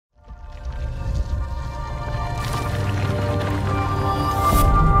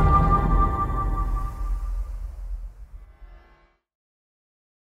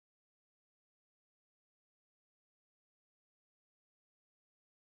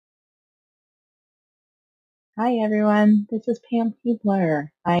Hi everyone, this is Pam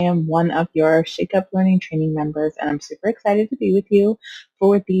Hubler. I am one of your ShakeUpLearning training members and I'm super excited to be with you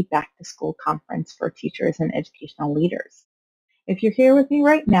for the Back to School Conference for Teachers and Educational Leaders. If you're here with me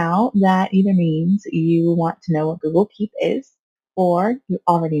right now, that either means you want to know what Google Keep is or you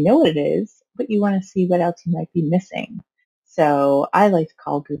already know what it is, but you want to see what else you might be missing. So I like to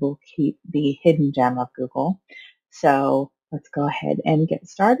call Google Keep the hidden gem of Google. So let's go ahead and get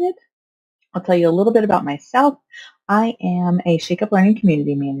started. I'll tell you a little bit about myself. I am a ShakeUpLearning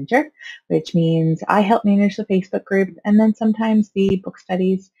community manager, which means I help manage the Facebook group and then sometimes the book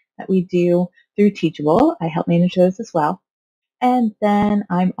studies that we do through Teachable. I help manage those as well. And then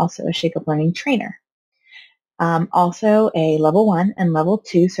I'm also a ShakeUpLearning trainer. I'm also a level 1 and level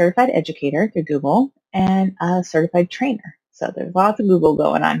 2 certified educator through Google and a certified trainer. So there's lots of Google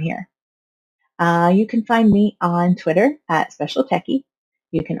going on here. You can find me on Twitter at Special Techie.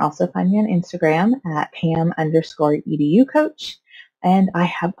 You can also find me on Instagram at Pam_EDUcoach. And I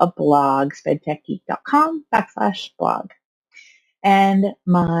have a blog, spedtechgeek.com/blog. And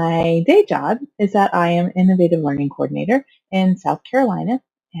my day job is that I am Innovative Learning Coordinator in South Carolina.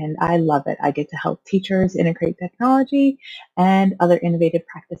 And I love it. I get to help teachers integrate technology and other innovative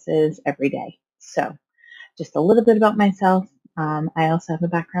practices every day. So just a little bit about myself. I also have a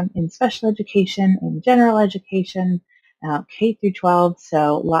background in special education, in general education, K through 12,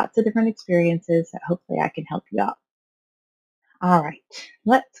 so lots of different experiences that hopefully I can help you out. All right,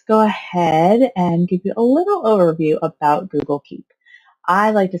 let's go ahead and give you a little overview about Google Keep.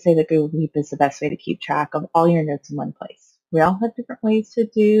 I like to say that Google Keep is the best way to keep track of all your notes in one place. We all have different ways to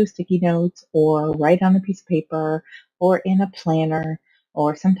do sticky notes or write on a piece of paper or in a planner,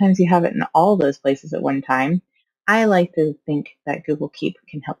 or sometimes you have it in all those places at one time. I like to think that Google Keep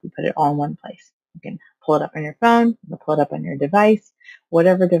can help you put it all in one place. You can pull it up on your phone, you can pull it up on your device,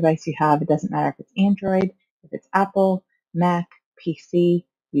 whatever device you have. It doesn't matter if it's Android, if it's Apple, Mac, PC,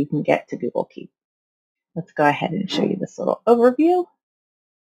 you can get to Google Keep. Let's go ahead and show you this little overview.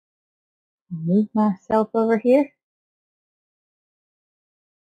 Move myself over here.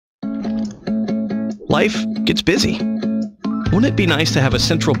 Life gets busy. Wouldn't it be nice to have a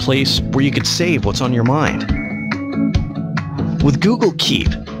central place where you could save what's on your mind? With Google Keep,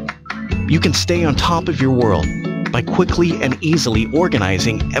 you can stay on top of your world by quickly and easily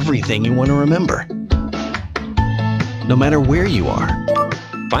organizing everything you want to remember. No matter where you are.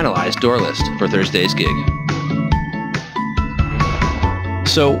 Finalize door list for Thursday's gig.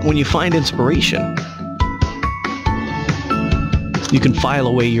 So when you find inspiration, you can file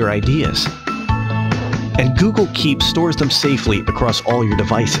away your ideas. And Google Keep stores them safely across all your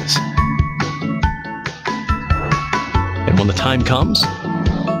devices. And when the time comes,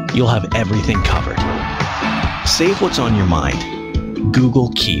 you'll have everything covered. Save what's on your mind. Google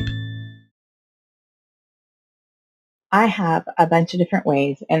Keep. I have a bunch of different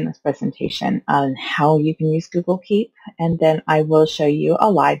ways in this presentation on how you can use Google Keep, and then I will show you a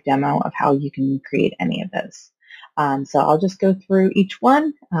live demo of how you can create any of those. So I'll just go through each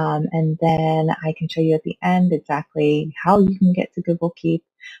one, and then I can show you at the end exactly how you can get to Google Keep.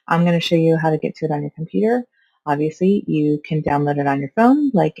 I'm going to show you how to get to it on your computer. Obviously, you can download it on your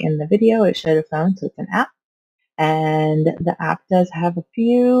phone. Like in the video, it showed a phone, so it's an app. And the app does have a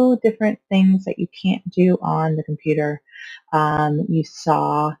few different things that you can't do on the computer. You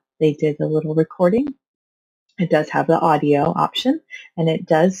saw they did a little recording. It does have the audio option, and it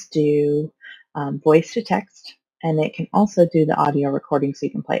does do voice to text, and it can also do the audio recording so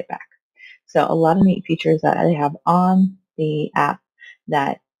you can play it back. So a lot of neat features that I have on the app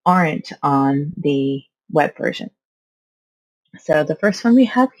that aren't on the web version. So the first one we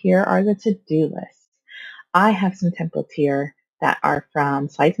have here are the to-do lists. I have some templates here that are from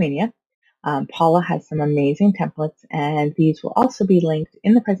Slidesmania. Paula has some amazing templates, and these will also be linked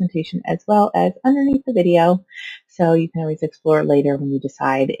in the presentation as well as underneath the video, so you can always explore later when you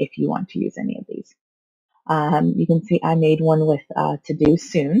decide if you want to use any of these. You can see I made one with to do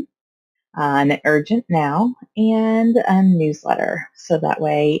soon, an urgent now, and a newsletter, so that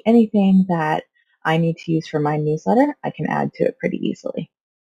way anything that I need to use for my newsletter, I can add to it pretty easily.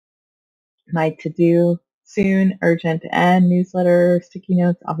 My to do soon, urgent, and newsletter sticky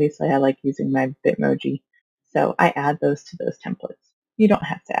notes. Obviously, I like using my Bitmoji, so I add those to those templates. You don't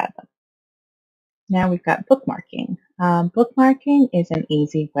have to add them. Now we've got bookmarking. Bookmarking is an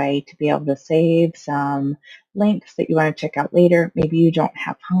easy way to be able to save some links that you want to check out later. Maybe you don't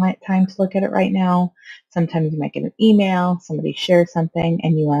have time to look at it right now. Sometimes you might get an email, somebody shares something,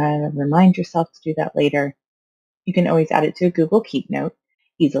 and you want to remind yourself to do that later. You can always add it to a Google Keep note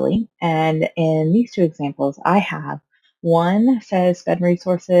easily. And in these two examples, I have one says Fed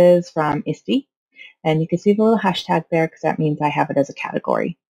resources from ISTE. And you can see the little hashtag there because that means I have it as a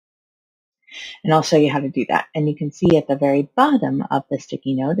category. And I'll show you how to do that. And you can see at the very bottom of the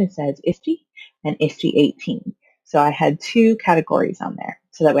sticky note, it says ISTE and ISTE 18. So I had 2 categories on there.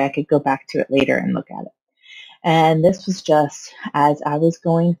 So that way I could go back to it later and look at it. And this was just as I was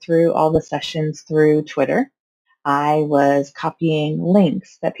going through all the sessions through Twitter, I was copying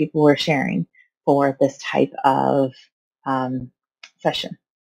links that people were sharing for this type of session.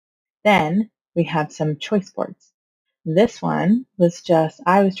 Then we have some choice boards. This one was just,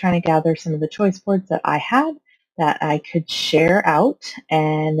 I was trying to gather some of the choice boards that I had that I could share out.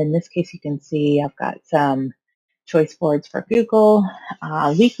 And in this case, you can see I've got some choice boards for Google,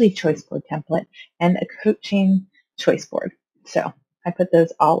 weekly choice board template, and a coaching choice board. So I put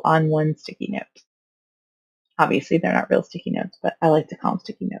those all on one sticky note. Obviously, they're not real sticky notes, but I like to call them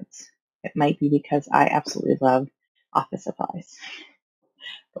sticky notes. It might be because I absolutely love office supplies.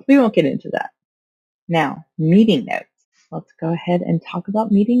 But we won't get into that. Now, meeting notes. Let's go ahead and talk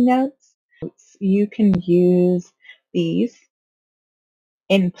about meeting notes. You can use these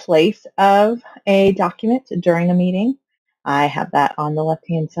in place of a document during a meeting. I have that on the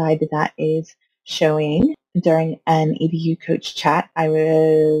left-hand side. That is showing during an EDU coach chat. I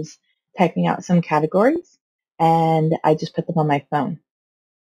was typing out some categories and I just put them on my phone.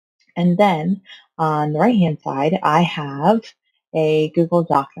 And then on the right-hand side, I have a Google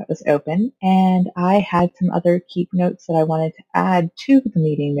Doc that was open, and I had some other Keep notes that I wanted to add to the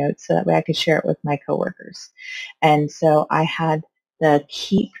meeting notes so that way I could share it with my coworkers. And so I had the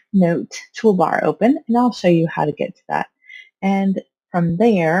Keep Note toolbar open, and I'll show you how to get to that. And from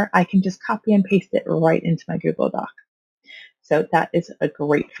there, I can just copy and paste it right into my Google Doc. So that is a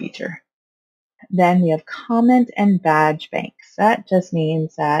great feature. Then we have comment and badge banks. That just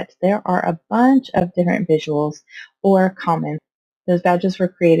means that there are a bunch of different visuals or comments. Those badges were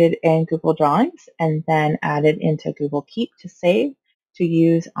created in Google Drawings and then added into Google Keep to save to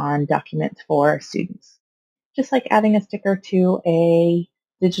use on documents for students. Just like adding a sticker to a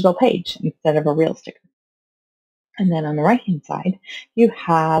digital page instead of a real sticker. And then on the right-hand side, you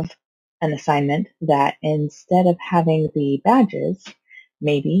have an assignment that instead of having the badges,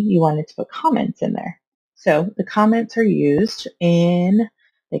 maybe you wanted to put comments in there. So the comments are used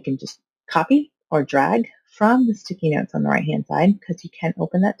they can just copy or drag from the sticky notes on the right-hand side because you can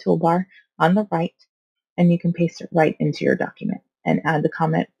open that toolbar on the right and you can paste it right into your document and add the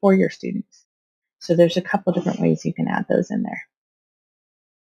comment for your students. So there's a couple different ways you can add those in there.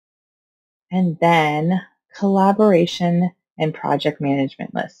 And then collaboration and project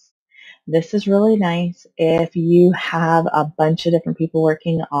management lists. This is really nice if you have a bunch of different people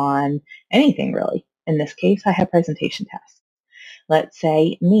working on anything really. In this case, I have presentation tasks. Let's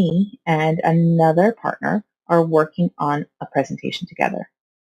say me and another partner are working on a presentation together.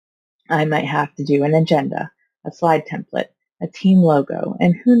 I might have to do an agenda, a slide template, a team logo,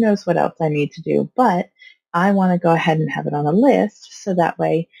 and who knows what else I need to do, but I want to go ahead and have it on a list so that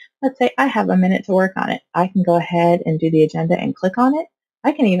way, let's say I have a minute to work on it. I can go ahead and do the agenda and click on it.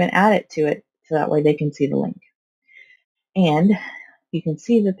 I can even add it to it so that way they can see the link. And you can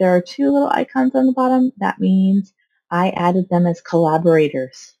see that there are 2 little icons on the bottom. That means I added them as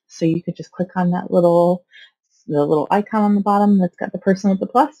collaborators. So you could just click on that the little icon on the bottom that's got the person with the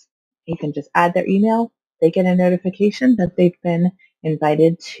plus. You can just add their email. They get a notification that they've been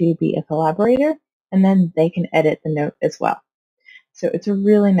invited to be a collaborator, and then they can edit the note as well. So it's a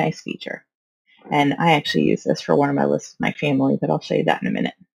really nice feature. And I actually use this for one of my lists with my family, but I'll show you that in a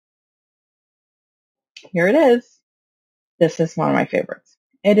minute. Here it is. This is one of my favorites.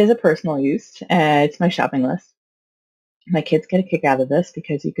 It is a personal use. It's my shopping list. My kids get a kick out of this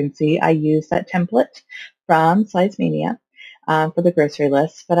because you can see I use that template from Slidesmania for the grocery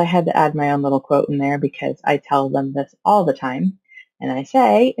list, but I had to add my own little quote in there because I tell them this all the time. And I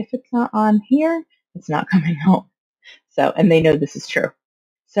say, if it's not on here, it's not coming home. So, and they know this is true.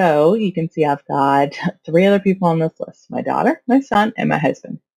 So you can see I've got 3 other people on this list, my daughter, my son, and my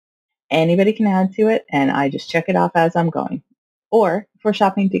husband. Anybody can add to it, and I just check it off as I'm going. Or if we're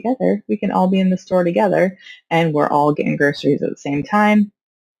shopping together, we can all be in the store together, and we're all getting groceries at the same time,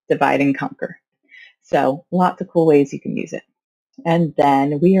 divide and conquer. So lots of cool ways you can use it. And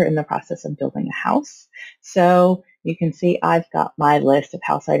then we are in the process of building a house. So you can see I've got my list of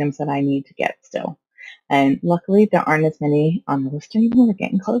house items that I need to get still. And luckily there aren't as many on the list anymore. We're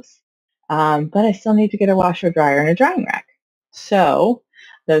getting close. But I still need to get a washer, dryer, and a drying rack. So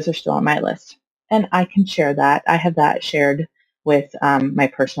those are still on my list. And I can share that. I have that shared with my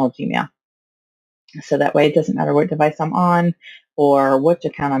personal Gmail. So that way it doesn't matter what device I'm on or which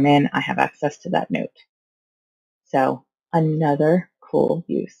account I'm in, I have access to that note. So another cool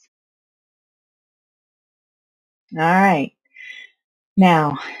use. All right.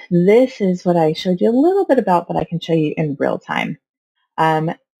 Now, this is what I showed you a little bit about, but I can show you in real time.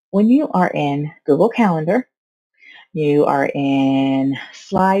 When you are in Google Calendar, you are in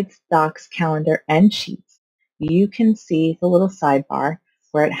Slides, Docs, Calendar, and Sheets, you can see the little sidebar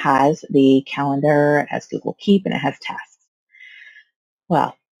where it has the calendar, it has Google Keep, and it has tasks.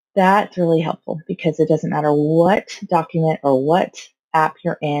 Well, that's really helpful because it doesn't matter what document or what app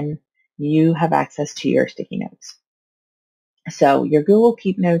you're in, you have access to your sticky notes. So your Google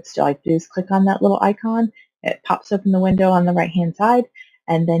Keep notes, all you do is click on that little icon. It pops up in the window on the right-hand side,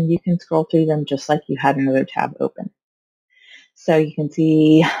 and then you can scroll through them just like you had another tab open. So you can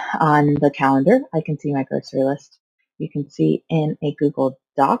see on the calendar, I can see my grocery list. You can see in a Google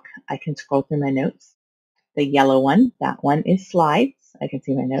Doc, I can scroll through my notes. The yellow one, that one is slides. I can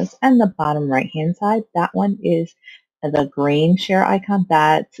see my notes. And the bottom right-hand side, that one is the green share icon.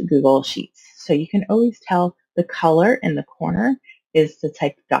 That's Google Sheets. So you can always tell the color in the corner is the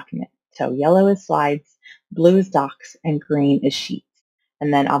type of document. So yellow is slides, blue is docs, and green is sheets.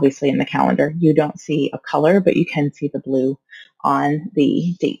 And then obviously in the calendar, you don't see a color, but you can see the blue on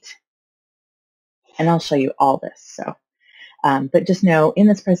the date. And I'll show you all this. So but just know in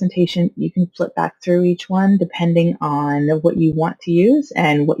this presentation, you can flip back through each one depending on what you want to use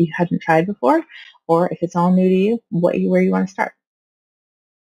and what you hadn't tried before, or if it's all new to you, where you want to start.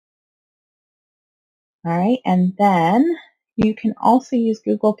 All right, and then you can also use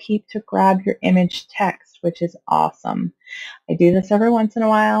Google Keep to grab your image text, which is awesome. I do this every once in a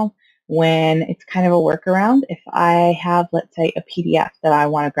while when it's kind of a workaround. If I have, let's say, a PDF that I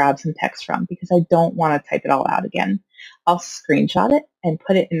want to grab some text from because I don't want to type it all out again, I'll screenshot it and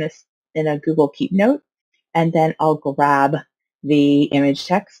put it in a Google Keep note, and then I'll grab the image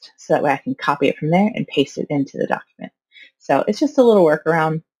text so that way I can copy it from there and paste it into the document. So it's just a little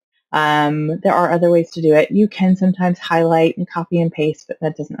workaround. There are other ways to do it. You can sometimes highlight and copy and paste, but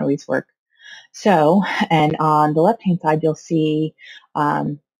that doesn't always work. So, and on the left-hand side, you'll see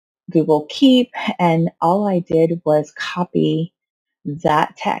Google Keep, and all I did was copy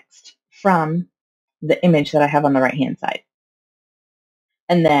that text from the image that I have on the right-hand side.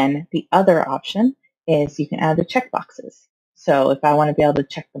 And then the other option is you can add the checkboxes. So if I want to be able to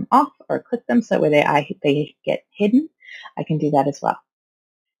check them off or click them so that way they get hidden, I can do that as well.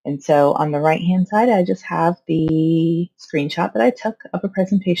 And so on the right-hand side, I just have the screenshot that I took of a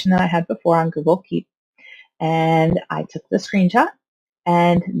presentation that I had before on Google Keep. And I took the screenshot,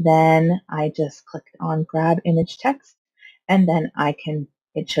 and then I just clicked on Grab Image Text, and then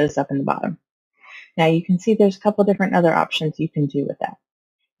it shows up in the bottom. Now you can see there's a couple different other options you can do with that.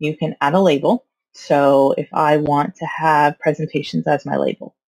 You can add a label. So if I want to have presentations as my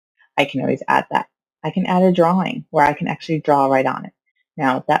label, I can always add that. I can add a drawing where I can actually draw right on it.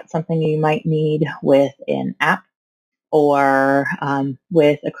 Now, that's something you might need with an app or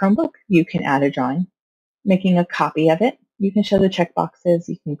with a Chromebook. You can add a drawing. Making a copy of it, you can show the checkboxes,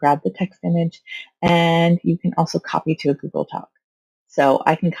 you can grab the text image, and you can also copy to a Google Doc. So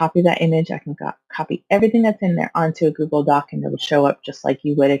I can copy that image, I can copy everything that's in there onto a Google Doc, and it will show up just like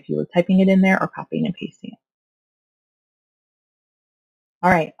you would if you were typing it in there or copying and pasting it. All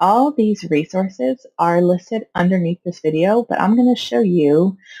right, all these resources are listed underneath this video, but I'm going to show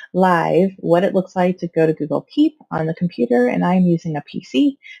you live what it looks like to go to Google Keep on the computer, and I'm using a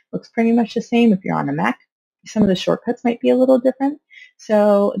PC. Looks pretty much the same if you're on a Mac. Some of the shortcuts might be a little different.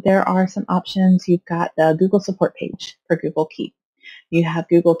 So there are some options. You've got the Google support page for Google Keep. You have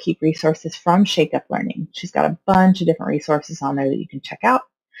Google Keep resources from ShakeUpLearning. She's got a bunch of different resources on there that you can check out.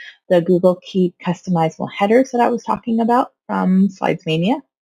 The Google Keep customizable headers that I was talking about from Slidesmania.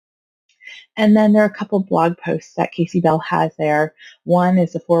 And then there are a couple blog posts that Casey Bell has there. One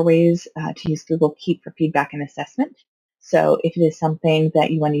is the 4 ways to use Google Keep for feedback and assessment. So if it is something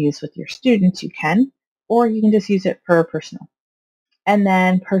that you want to use with your students, you can, or you can just use it for personal. And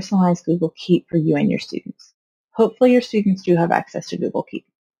then personalize Google Keep for you and your students. Hopefully your students do have access to Google Keep.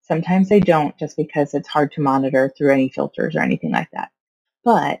 Sometimes they don't just because it's hard to monitor through any filters or anything like that.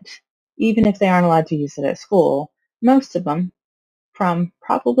 But even if they aren't allowed to use it at school, most of them from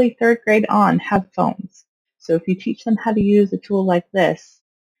probably 3rd grade on have phones. So if you teach them how to use a tool like this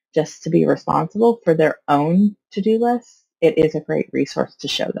just to be responsible for their own to-do list, it is a great resource to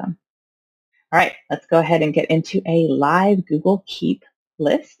show them. All right, let's go ahead and get into a live Google Keep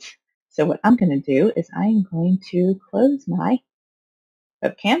list. So what I'm going to do is I'm going to close my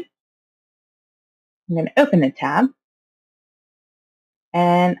webcam. I'm going to open a tab,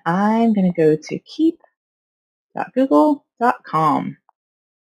 and I'm going to go to keep.google.com.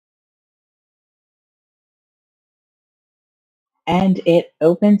 And it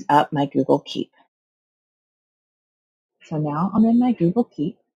opens up my Google Keep. So now I'm in my Google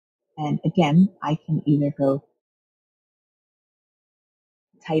Keep, and again, I can either go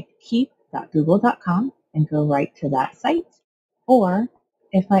type keep.google.com and go right to that site, or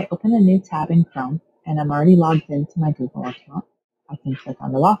if I open a new tab in Chrome and I'm already logged into my Google account, I can click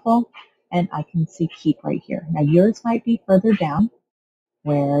on the waffle and I can see Keep right here. Now yours might be further down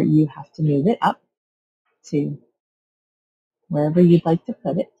where you have to move it up to wherever you'd like to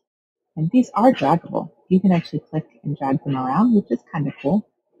put it. And these are draggable. You can actually click and drag them around, which is kind of cool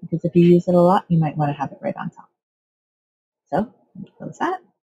because if you use it a lot, you might want to have it right on top. So let me close that.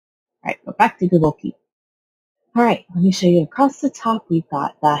 All right, go back to Google Keep. All right, let me show you across the top, we've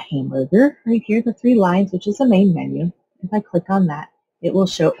got the hamburger right here, the 3 lines, which is the main menu. If I click on that, it will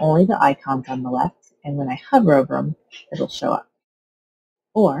show only the icons on the left, and when I hover over them, it'll show up.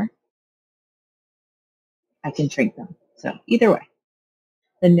 Or I can shrink them. So either way.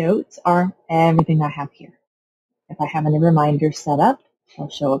 The notes are everything I have here. If I have any reminders set up, they'll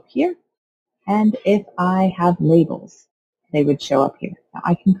show up here. And if I have labels, they would show up here. Now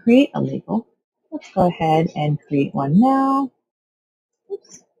I can create a label. Let's go ahead and create one now.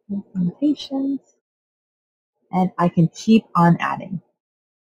 Oops, implementations. And I can keep on adding.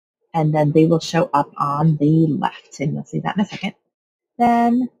 And then they will show up on the left. And you'll see that in a second.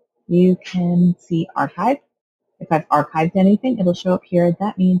 Then you can see archive. If I've archived anything, it'll show up here.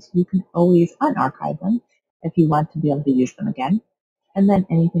 That means you can always unarchive them if you want to be able to use them again. And then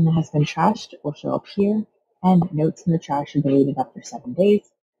anything that has been trashed will show up here. And notes in the trash are deleted after 7 days.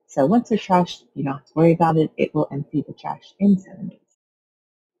 So once they're trashed, you don't have to worry about it. It will empty the trash in 7 days.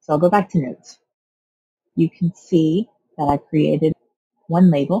 So I'll go back to notes. You can see that I created one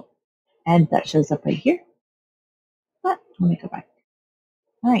label, and that shows up right here. But let me go back.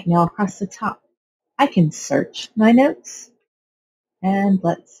 All right, now across the top, I can search my notes. And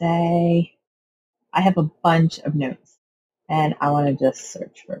let's say I have a bunch of notes, and I want to just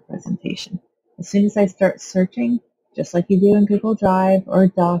search for a presentation. As soon as I start searching, just like you do in Google Drive or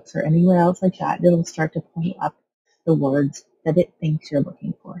Docs or anywhere else like that, it'll start to pull up the words that it thinks you're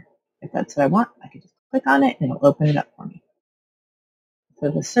looking for. If that's what I want, I can just click on it and it'll open it up for me.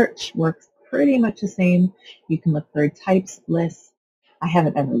 So the search works pretty much the same. You can look for types, lists. I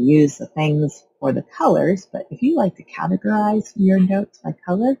haven't ever used the things or the colors, but if you like to categorize your notes by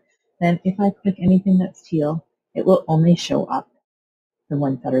color, then if I click anything that's teal, it will only show up the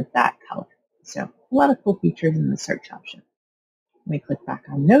ones that are that color. So a lot of cool features in the search option. Let me click back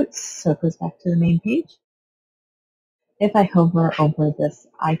on notes so it goes back to the main page. If I hover over this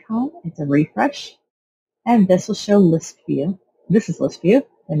icon, it's a refresh, and this will show list view. This is list view,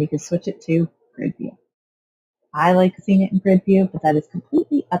 then you can switch it to grid view. I like seeing it in grid view, but that is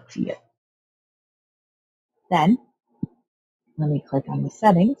completely up to you. Then, let me click on the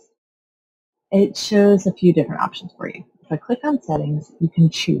settings. It shows a few different options for you. If I click on settings, you can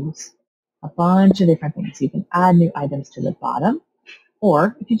choose a bunch of different things. You can add new items to the bottom,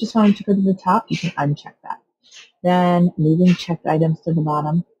 or if you just want them to go to the top, you can uncheck that. Then moving checked items to the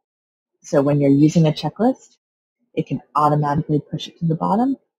bottom. So when you're using a checklist, it can automatically push it to the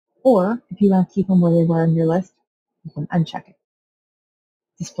bottom, or if you want to keep them where they were in your list, you can uncheck it.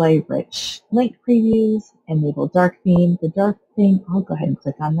 Display rich link previews, enable dark theme. The dark theme, I'll go ahead and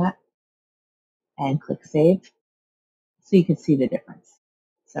click on that and click save so you can see the difference.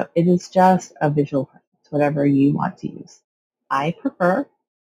 So it is just a visual preference, whatever you want to use. I prefer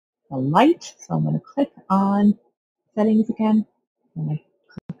the light, so I'm going to click on settings again. I'm going to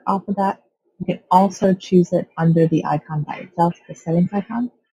click off of that. You can also choose it under the icon by itself, the settings icon.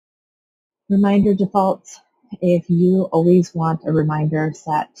 Reminder defaults. If you always want a reminder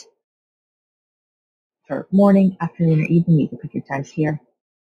set for morning, afternoon, or evening, you can put your times here.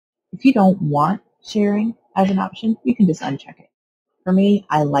 If you don't want sharing as an option, you can just uncheck it. For me,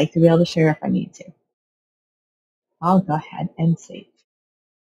 I like to be able to share if I need to. I'll go ahead and save.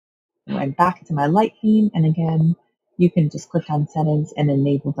 I'm back to my light theme, and again, you can just click on settings and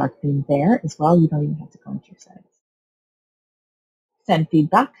enable dark theme there as well. You don't even have to go into your settings. Send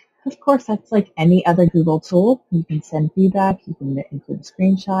feedback. Of course, that's like any other Google tool. You can send feedback. You can include a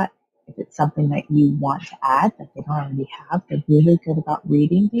screenshot. If it's something that you want to add that they don't already have, they're really good about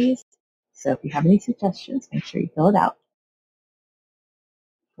reading these. So if you have any suggestions, make sure you fill it out.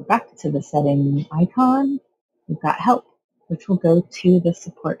 Go back to the setting icon. We've got help, which will go to the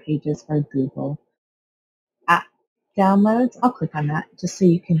support pages for Google app downloads. I'll click on that just so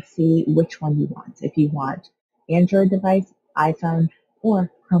you can see which one you want. If you want Android device, iPhone,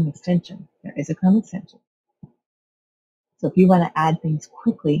 or Chrome extension. There is a Chrome extension. So if you want to add things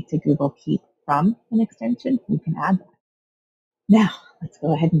quickly to Google Keep from an extension, you can add that. Now, let's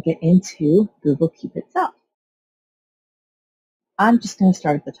go ahead and get into Google Keep itself. I'm just going to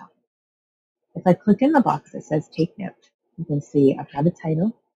start at the top. If I click in the box that says Take Note, you can see I've got a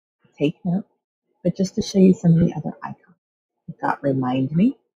title, Take Note, but just to show you some of the other icons. I've got Remind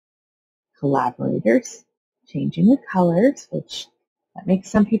Me, Collaborators, Changing the Colors, which that makes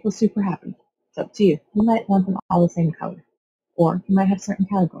some people super happy. It's up to you. You might want them all the same color, or you might have certain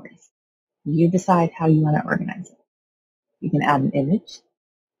categories. You decide how you want to organize it. You can add an image.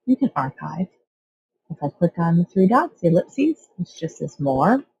 You can archive. If I click on the three dots, the ellipses, which just says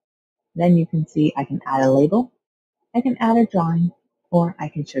More, then you can see I can add a label, I can add a drawing, or I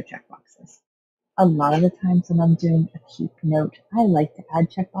can show checkboxes. A lot of the times when I'm doing a keep note, I like to add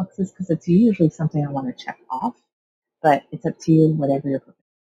checkboxes because it's usually something I want to check off, but it's up to you, whatever your preference.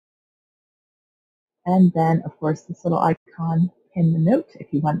 And then, of course, this little icon, pin the note,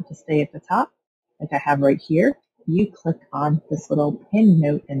 if you want it to stay at the top, like I have right here, you click on this little pin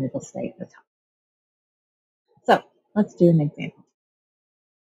note and it'll stay at the top. So let's do an example.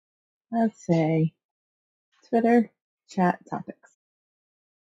 Let's say Twitter chat topics.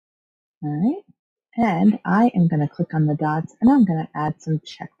 All right. And I am going to click on the dots and I'm going to add some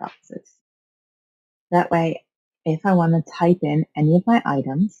checkboxes. That way, if I want to type in any of my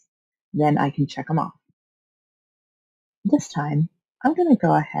items, then I can check them off. This time, I'm going to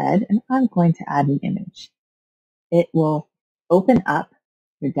go ahead and I'm going to add an image. It will open up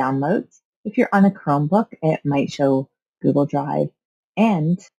your downloads. If you're on a Chromebook, it might show Google Drive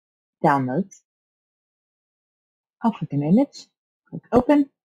and downloads. I'll click an image, click open.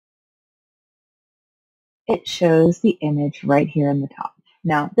 It shows the image right here in the top.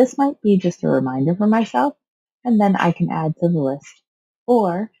 Now, this might be just a reminder for myself, and then I can add to the list.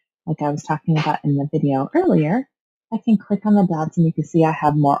 Or, like I was talking about in the video earlier, I can click on the dots and you can see I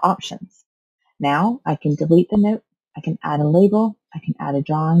have more options. Now, I can delete the note, I can add a label, I can add a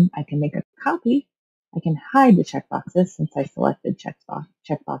drawing, I can make a copy, I can hide the checkboxes since I selected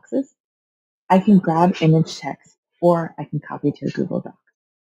checkboxes. I can grab image text, or I can copy to a Google Doc.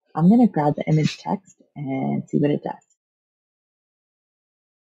 I'm going to grab the image text and see what it does.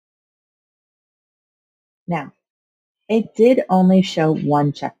 Now, it did only show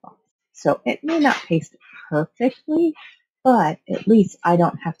one checkbox, so it may not paste perfectly, but at least I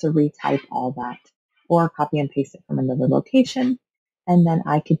don't have to retype all that or copy and paste it from another location. And then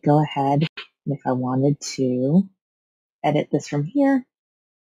I could go ahead, and if I wanted to edit this from here,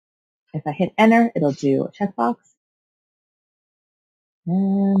 if I hit enter, it'll do a checkbox.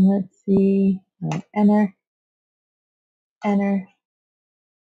 And let's see, enter, enter,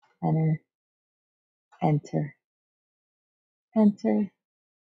 enter, enter, enter.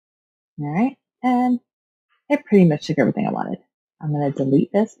 All right, and it pretty much took everything I wanted. I'm going to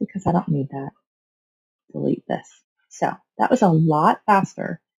delete this because I don't need that. Delete this. So that was a lot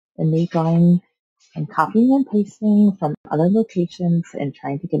faster than me going and copying and pasting from other locations and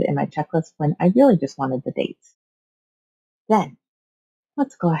trying to get it in my checklist when I really just wanted the dates. Then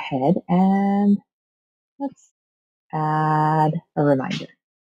let's go ahead and let's add a reminder.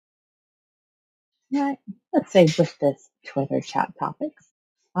 All right, let's say with this Twitter chat topics,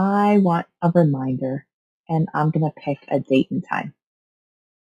 I want a reminder and I'm going to pick a date and time.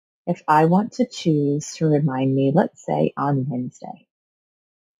 If I want to choose to remind me, let's say on Wednesday,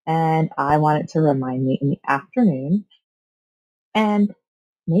 and I want it to remind me in the afternoon, and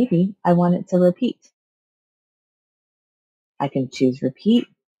maybe I want it to repeat. I can choose repeat,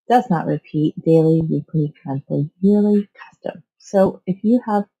 does not repeat, daily, weekly, monthly, yearly, custom. So if you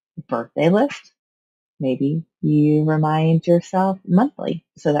have a birthday list, maybe you remind yourself monthly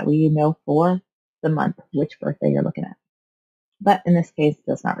so that way you know for the month which birthday you're looking at. But in this case, it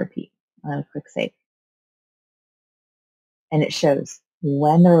does not repeat. I'm going to click save. And it shows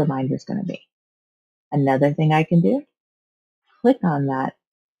when the reminder is going to be. Another thing I can do, click on that,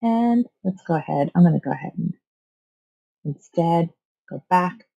 and let's go ahead. I'm going to go ahead and instead go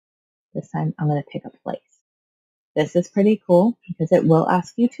back. This time I'm going to pick a place. This is pretty cool because it will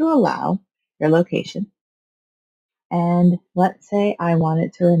ask you to allow your location. And let's say I want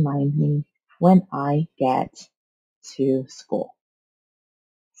it to remind me when I get to school.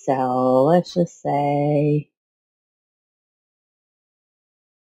 So let's just say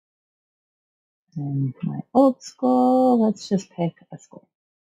in my old school, let's just pick a school.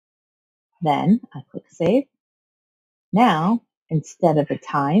 Then I click save. Now, instead of a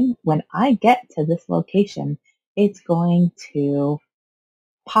time, when I get to this location, it's going to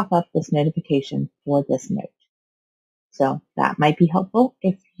pop up this notification for this note. So that might be helpful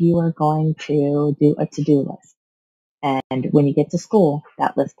if you are going to do a to-do list. And when you get to school,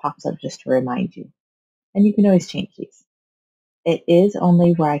 that list pops up just to remind you. And you can always change these. It is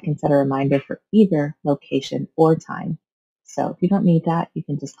only where I can set a reminder for either location or time. So if you don't need that, you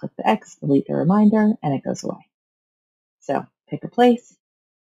can just click the X, delete the reminder, and it goes away. So pick a place.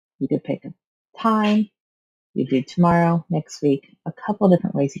 You could pick a time. You do tomorrow, next week, a couple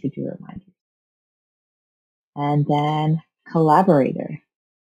different ways you could do reminders. And then collaborator.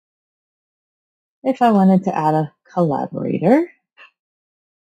 If I wanted to add a collaborator,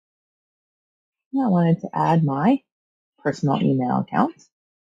 I wanted to add my personal email account,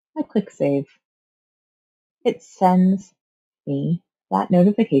 I click save. It sends me that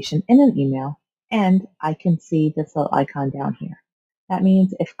notification in an email, and I can see this little icon down here. That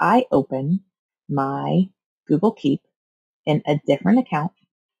means if I open my Google Keep in a different account,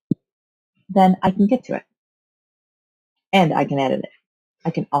 then I can get to it. And I can edit it.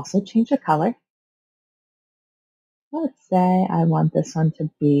 I can also change the color. Let's say I want this one to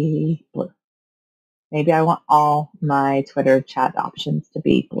be blue. Maybe I want all my Twitter chat options to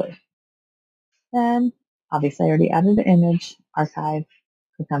be blue. Then, obviously I already added an image, archive,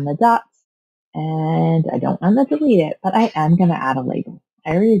 click on the dots, and I don't want to delete it, but I am going to add a label.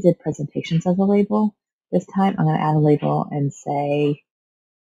 I already did presentations as a label. This time I'm going to add a label and say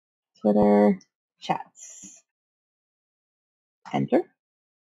Twitter chats. Enter.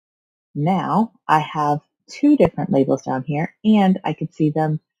 Now I have two different labels down here, and I can see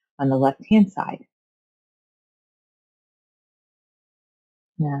them on the left-hand side.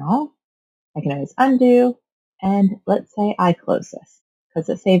 Now I can always undo, and let's say I close this because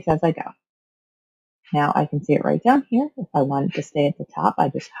it saves as I go. Now I can see it right down here. If I want it to stay at the top, I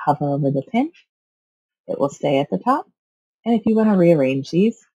just hover over the pin. It will stay at the top. And if you want to rearrange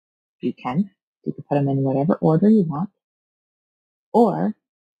these, you can. You can put them in whatever order you want. Or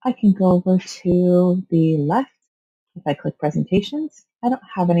I can go over to the left. If I click presentations, I don't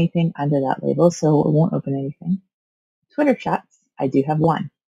have anything under that label, so it won't open anything. Twitter chats, I do have one.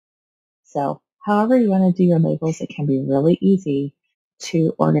 So however you want to do your labels, it can be really easy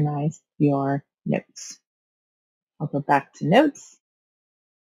to organize your notes. I'll go back to notes.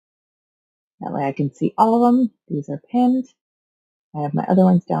 That way I can see all of them. These are pinned. I have my other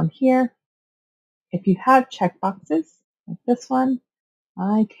ones down here. If you have checkboxes, like this one,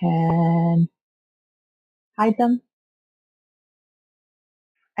 I can hide them.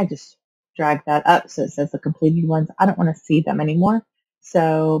 I just drag that up so it says the completed ones. I don't want to see them anymore,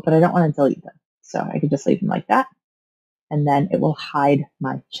 but I don't want to delete them. So I can just leave them like that, and then it will hide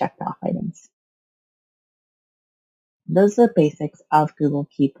my checked off items. Those are the basics of Google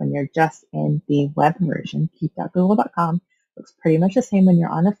Keep when you're just in the web version. Keep.google.com looks pretty much the same when you're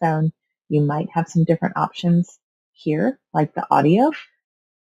on the phone. You might have some different options here, like the audio.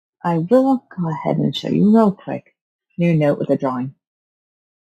 I will go ahead and show you real quick. New note with a drawing.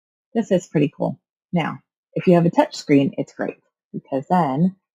 This is pretty cool. Now, if you have a touch screen, it's great because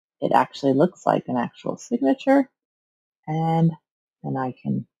then it actually looks like an actual signature. And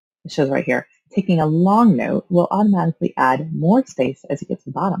then it shows right here, taking a long note will automatically add more space as you get to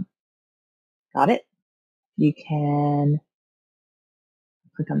the bottom. Got it? You can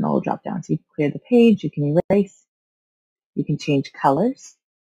click on the little drop down. So you can clear the page, you can erase, you can change colors,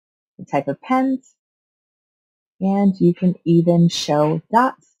 the type of pens, and you can even show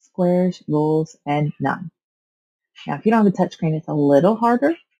dots, squares, rules, and none. Now, if you don't have a touchscreen, it's a little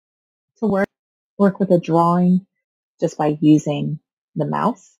harder to work with a drawing just by using the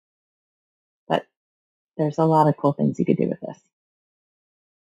mouse, but there's a lot of cool things you could do with this.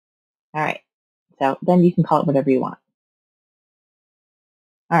 All right, so then you can call it whatever you want.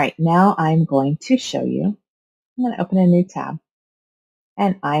 All right, now I'm going to show you. I'm going to open a new tab,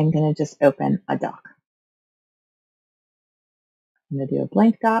 and I'm going to just open a doc. I'm going to do a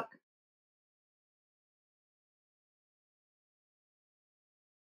blank doc.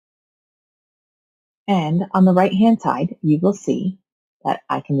 And on the right-hand side, you will see that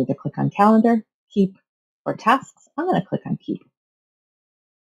I can either click on Calendar, Keep, or Tasks. I'm going to click on Keep.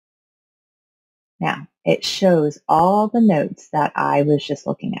 Now, it shows all the notes that I was just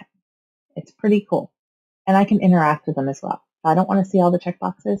looking at. It's pretty cool. And I can interact with them as well. If I don't want to see all the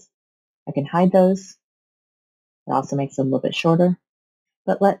checkboxes, I can hide those. It also makes it a little bit shorter.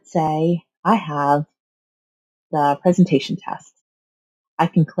 But let's say I have the presentation test. I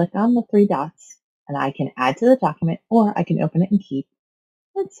can click on the three dots and I can add to the document, or I can open it and keep.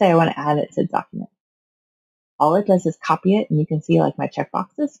 Let's say I want to add it to the document. All it does is copy it, and you can see like my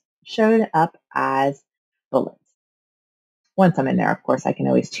checkboxes showed up as bullets. Once I'm in there, of course, I can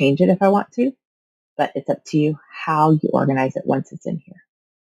always change it if I want to, but it's up to you how you organize it once it's in here.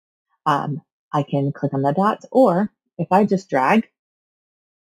 I can click on the dots, or if I just drag,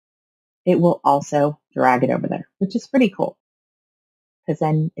 it will also drag it over there, which is pretty cool because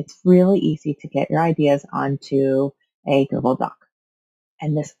then it's really easy to get your ideas onto a Google Doc.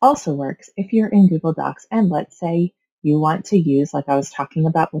 And this also works if you're in Google Docs and let's say you want to use, like I was talking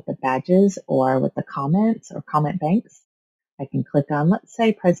about with the badges or with the comments or comment banks. I can click on, let's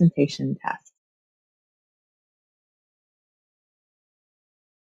say, presentation test.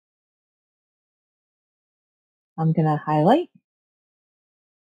 I'm going to highlight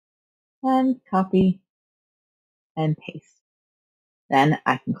and copy and paste. Then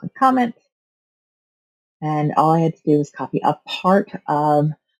I can click comment, and all I had to do was copy a part of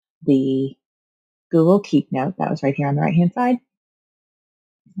the Google Keep note that was right here on the right-hand side.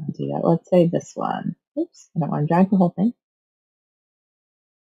 I'll do that. Let's say this one. Oops, I don't want to drag the whole thing.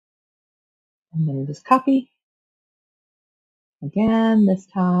 I'm going to just copy. Again, this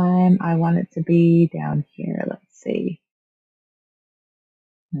time I want it to be down here. Let's see.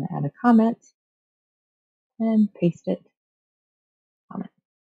 I'm going to add a comment and paste it. Comment.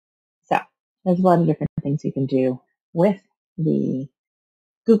 So there's a lot of different things you can do with the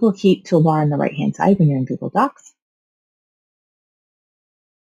Google Keep toolbar on the right-hand side when you're in Google Docs.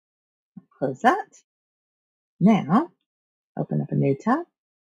 Close that. Now, open up a new tab.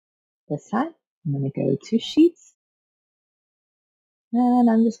 This time, I'm going to go to Sheets. And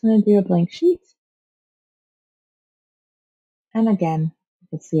I'm just going to do a blank sheet. And again, you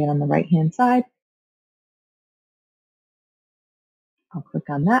can see it on the right-hand side. I'll click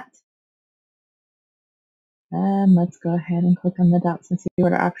on that. And let's go ahead and click on the dots and see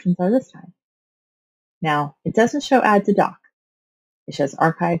what our options are this time. Now, it doesn't show Add to Doc. It shows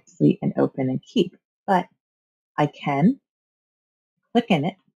Archive, Delete, and Open and Keep. But I can click in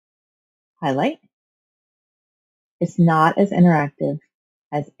it, highlight. It's not as interactive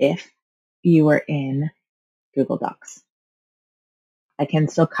as if you were in Google Docs. I can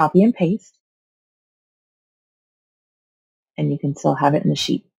still copy and paste, and you can still have it in the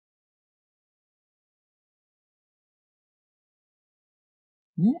sheet.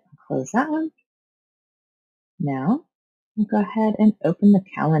 I'll close that one. Now, I'll go ahead and open the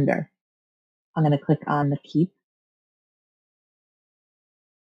calendar. I'm going to click on the Keep.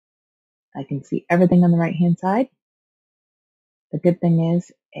 I can see everything on the right-hand side. The good thing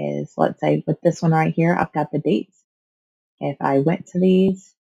is let's say with this one right here, I've got the dates. If I went to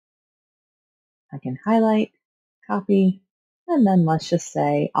these, I can highlight, copy, and then let's just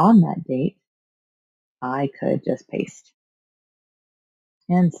say on that date, I could just paste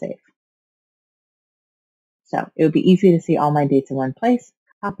and save. So it would be easy to see all my dates in one place,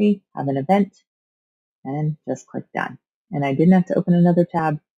 copy, have an event, and just click done. And I didn't have to open another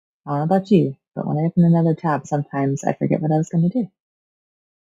tab. I don't know about you, but when I open another tab, sometimes I forget what I was going to do.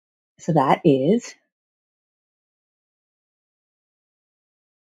 So that is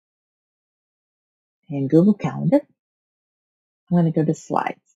in Google Calendar. I'm going to go to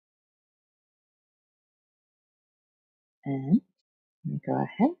Slides. And let me go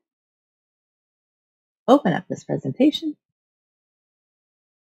ahead, open up this presentation.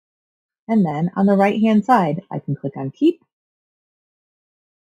 And then on the right-hand side, I can click on Keep.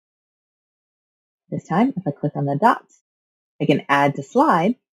 This time, if I click on the dots, I can add to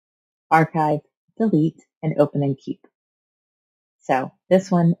slide, archive, delete, and open and keep. So this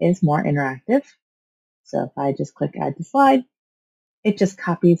one is more interactive. So if I just click add to slide, it just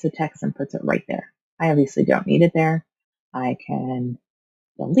copies the text and puts it right there. I obviously don't need it there. I can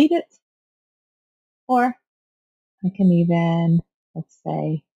delete it, or I can even, let's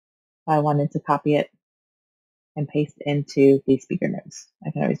say, if I wanted to copy it and paste it into the speaker notes,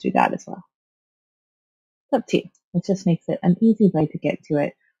 I can always do that as well. It's up to you. It just makes it an easy way to get to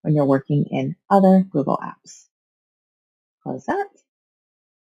it when you're working in other Google apps. Close that.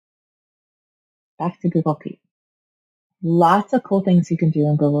 Back to Google Keep. Lots of cool things you can do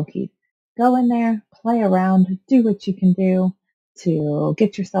in Google Keep. Go in there, play around, do what you can do to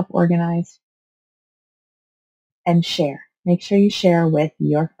get yourself organized, and share. Make sure you share with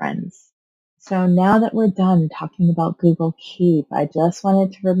your friends. So now that we're done talking about Google Keep, I just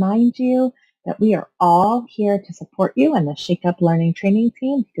wanted to remind you that we are all here to support you in the ShakeUpLearning training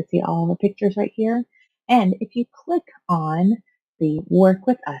team. You can see all the pictures right here. And if you click on the Work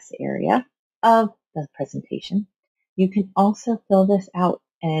With Us area of the presentation, you can also fill this out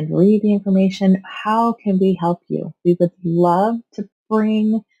and read the information. How can we help you? We would love to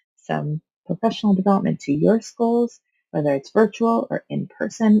bring some professional development to your schools, whether it's virtual or in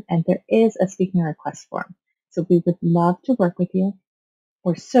person, and there is a speaking request form. So we would love to work with you.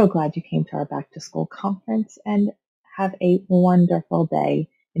 We're so glad you came to our back to school conference, and have a wonderful day.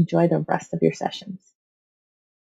 Enjoy the rest of your sessions.